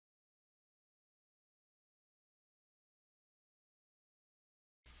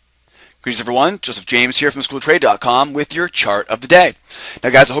Greetings everyone, Joseph James here from SchoolOfTrade.com with your chart of the day. Now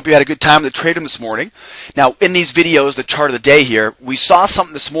guys, I hope you had a good time in the trade room this morning. Now in these videos, the chart of the day here, we saw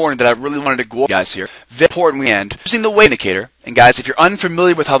something this morning that I really wanted to go over guys here. Very important weekend using the wave indicator. And guys, if you're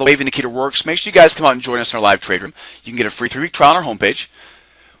unfamiliar with how the wave indicator works, make sure you guys come out and join us in our live trade room. You can get a free 3-week trial on our homepage.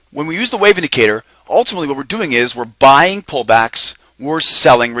 When we use the wave indicator, ultimately what we're doing is we're buying pullbacks, we're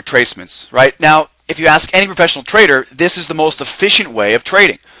selling retracements, right? Now, if you ask any professional trader, this is the most efficient way of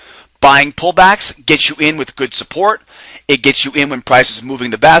trading. Buying pullbacks gets you in with good support. It gets you in when price is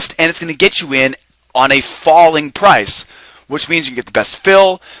moving the best, and it's going to get you in on a falling price, which means you can get the best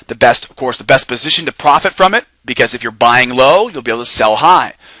fill, the best position to profit from it, because if you're buying low, you'll be able to sell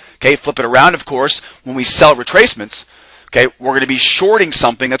high. Okay, flip it around, of course, when we sell retracements, okay, we're going to be shorting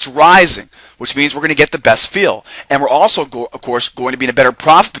something that's rising, which means we're going to get the best feel. And we're also, of course, going to be in a better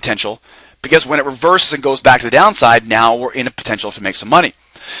profit potential, because when it reverses and goes back to the downside, now we're in a potential to make some money.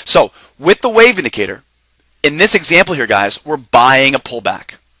 So with the wave indicator, in this example here, guys, we're buying a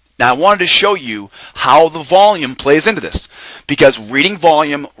pullback. Now I wanted to show you how the volume plays into this, because reading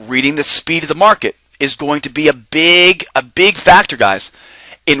volume, reading the speed of the market is going to be a big factor, guys,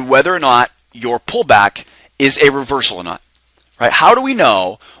 in whether or not your pullback is a reversal or not. Right? How do we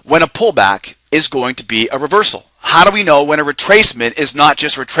know when a pullback is going to be a reversal? How do we know when a retracement is not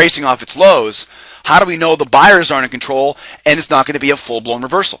just retracing off its lows? How do we know the buyers aren't in control and it's not going to be a full-blown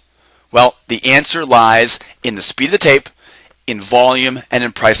reversal? Well, the answer lies in the speed of the tape, in volume, and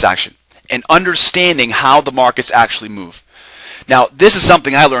in price action, and understanding how the markets actually move. Now, this is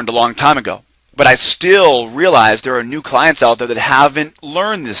something I learned a long time ago, but I still realize there are new clients out there that haven't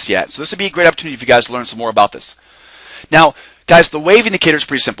learned this yet. So this would be a great opportunity for you guys to learn some more about this. Now, guys, the wave indicator is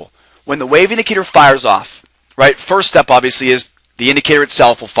pretty simple. When the wave indicator fires off, right, first step obviously is the indicator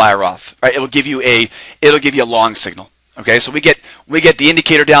itself will fire off. Right, it'll give you a long signal. Okay, so we get the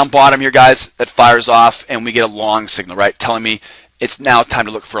indicator down bottom here, guys, that fires off, and we get a long signal, right, telling me it's now time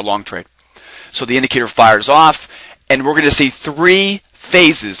to look for a long trade. So the indicator fires off, and we're going to see 3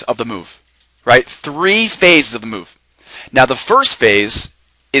 phases of the move. Right, 3 phases of the move. Now the first phase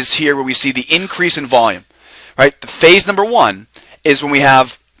is here where we see the increase in volume. Right, the phase number 1 is when we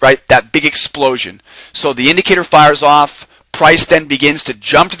have that big explosion. So the indicator fires off, price then begins to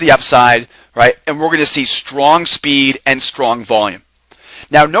jump to the upside, right? And we're going to see strong speed and strong volume.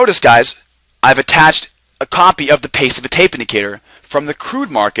 Now notice, guys, I've attached a copy of the pace of a tape indicator from the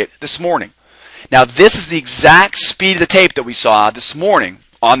crude market this morning. Now this is the exact speed of the tape that we saw this morning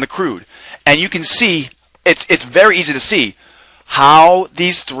on the crude. And you can see, it's very easy to see how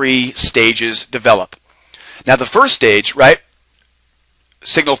these 3 stages develop. Now the first stage, right,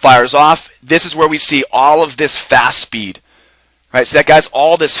 signal fires off. This is where we see all of this fast speed. Right, so that, guys,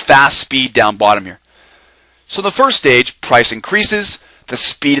 all this fast speed down bottom here. So in the first stage, price increases, the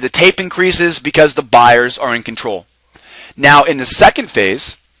speed of the tape increases because the buyers are in control. Now in the second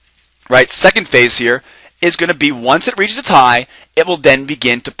phase, right, second phase here is going to be once it reaches its high, it will then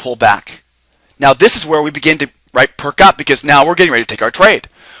begin to pull back. Now this is where we begin to perk up, because now we're getting ready to take our trade.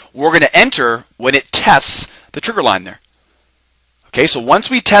 We're going to enter when it tests the trigger line there. Okay, so once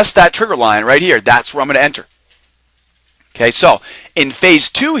we test that trigger line right here, that's where I'm going to enter. Okay, so in phase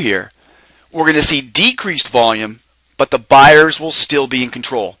 2 here, we're going to see decreased volume, but the buyers will still be in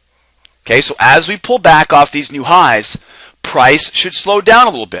control. Okay, so as we pull back off these new highs, price should slow down a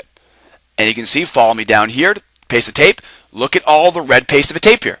little bit. And you can see, follow me down here, pace of tape. Look at all the red pace of a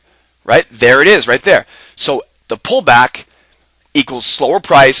tape here. Right, there it is, right there. So the pullback equals slower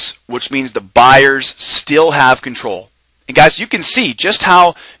price, which means the buyers still have control. And guys, you can see just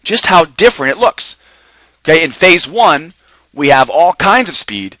how different it looks. Okay, in phase 1, we have all kinds of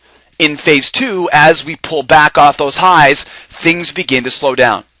speed. In phase 2, as we pull back off those highs, things begin to slow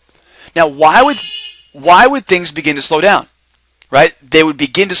down. Now, why would things begin to slow down? Right? They would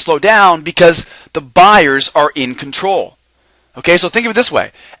begin to slow down because the buyers are in control. Okay, so think of it this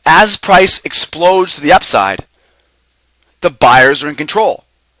way. As price explodes to the upside, the buyers are in control.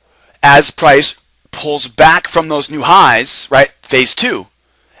 As price pulls back from those new highs, right, phase 2,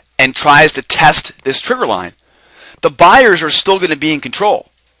 and tries to test this trigger line, the buyers are still going to be in control.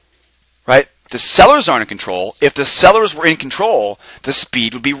 Right? The sellers aren't in control. If the sellers were in control, the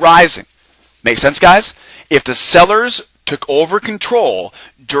speed would be rising. Make sense, guys? If the sellers took over control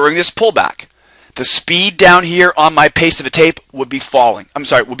during this pullback, the speed down here on my pace of a tape would be falling. I'm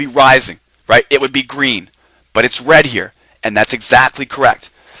sorry, would be rising. Right? It would be green, but it's red here, and that's exactly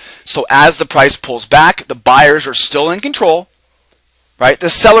correct. So as the price pulls back, the buyers are still in control. Right? The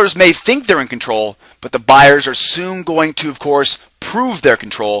sellers may think they're in control, but the buyers are soon going to, of course, prove their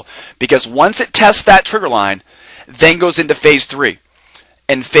control, because once it tests that trigger line, then goes into phase 3.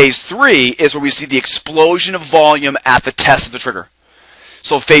 And phase 3 is where we see the explosion of volume at the test of the trigger.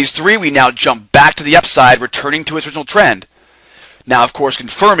 So phase 3, we now jump back to the upside, returning to its original trend. Now, of course,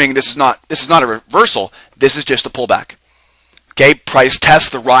 confirming this is not a reversal. This is just a pullback. Okay, price tests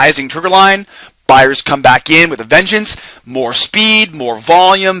the rising trigger line. Buyers come back in with a vengeance. More speed, more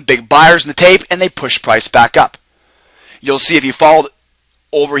volume, big buyers in the tape, and they push price back up. You'll see if you follow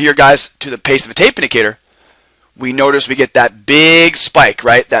over here, guys, to the pace of the tape indicator, we notice we get that big spike,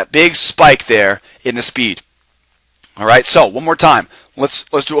 right? That big spike there in the speed. All right, so one more time. Let's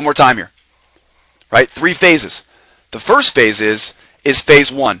do it one more time here. Right, 3 phases. The first phase is phase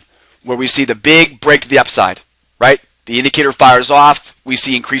 1, where we see the big break to the upside, right? The indicator fires off, we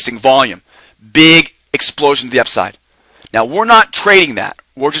see increasing volume. Big explosion to the upside. Now, we're not trading that.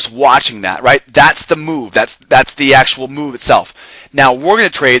 We're just watching that, right? That's the move. That's the actual move itself. Now, we're going to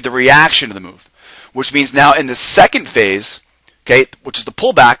trade the reaction to the move, which means now in the second phase, okay, which is the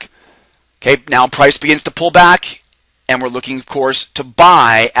pullback, okay, now price begins to pull back, and we're looking, of course, to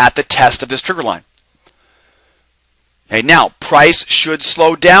buy at the test of this trigger line. Okay, now, price should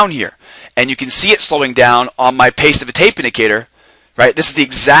slow down here, and you can see it slowing down on my pace of the tape indicator, right? This is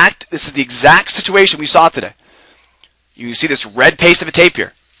the exact situation we saw today. You see this red pace of a tape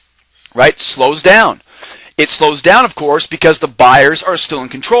here, right? Slows down. It slows down, of course, because the buyers are still in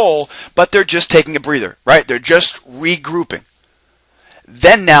control, but they're just taking a breather, right? They're just regrouping.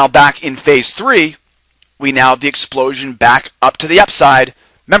 Then now back in phase 3, we now have the explosion back up to the upside.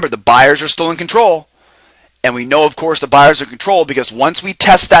 Remember, the buyers are still in control. And we know, of course, the buyers are in control because once we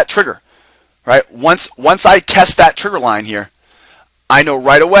test that trigger, right? Once I test that trigger line here, I know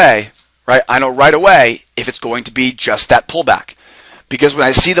right away, right? I know right away if it's going to be just that pullback. Because when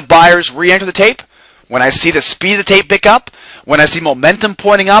I see the buyers re-enter the tape, when I see the speed of the tape pick up, when I see momentum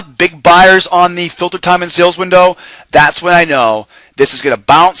pointing up, big buyers on the filter time and sales window, that's when I know this is going to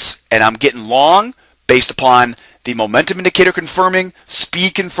bounce and I'm getting long based upon the momentum indicator confirming,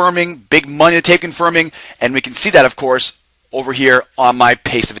 speed confirming, big money to tape confirming, and we can see that, of course, over here on my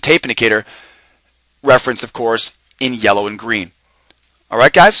pace of a tape indicator, referenced, of course, in yellow and green. All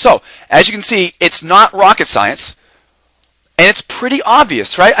right, guys? So, as you can see, it's not rocket science, and it's pretty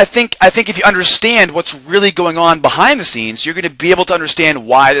obvious, right? I think if you understand what's really going on behind the scenes, you're going to be able to understand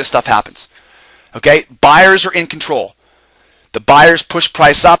why this stuff happens. Okay? Buyers are in control. The buyers push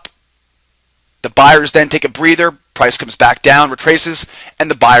price up. The buyers then take a breather, price comes back down, retraces,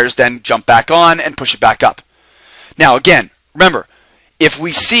 and the buyers then jump back on and push it back up. Now again, remember, if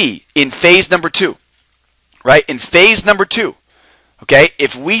we see in phase number 2, right, in phase number 2, okay,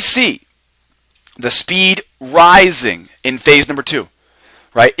 if we see the speed rising in phase number 2,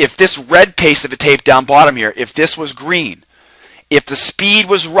 right, if this red pace of a tape down bottom here, if this was green, if the speed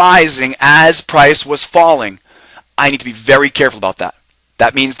was rising as price was falling, I need to be very careful about that.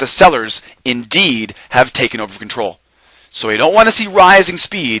 That means the sellers indeed have taken over control. So we don't want to see rising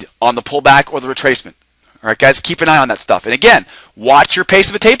speed on the pullback or the retracement. All right, guys, keep an eye on that stuff. And again, watch your pace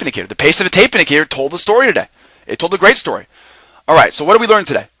of a tape indicator. The pace of a tape indicator told the story today. It told a great story. All right, so what did we learn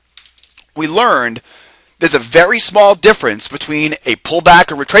today? We learned there's a very small difference between a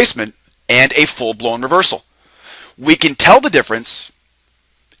pullback or retracement and a full-blown reversal. We can tell the difference.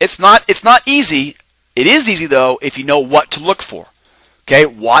 It's not easy. It is easy, though, if you know what to look for. Okay,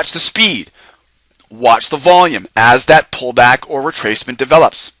 watch the speed, watch the volume as that pullback or retracement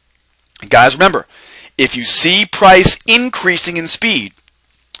develops. And guys, remember, if you see price increasing in speed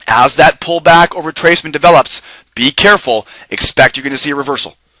as that pullback or retracement develops, be careful, expect you're going to see a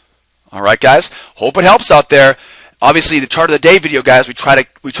reversal. All right, guys, hope it helps out there. Obviously, the chart of the day video, guys, we try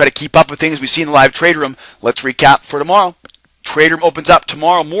to keep up with things we see in the live trade room. Let's recap for tomorrow. Trade room opens up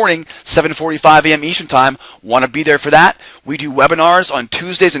tomorrow morning, 7:45 a.m. Eastern Time. Want to be there for that? We do webinars on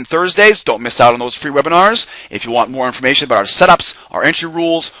Tuesdays and Thursdays. Don't miss out on those free webinars. If you want more information about our setups, our entry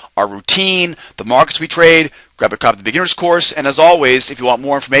rules, our routine, the markets we trade, grab a copy of the beginner's course. And as always, if you want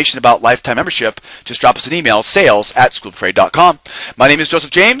more information about lifetime membership, just drop us an email, sales@schooloftrade.com. My name is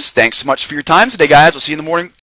Joseph James. Thanks so much for your time today, guys. We'll see you in the morning.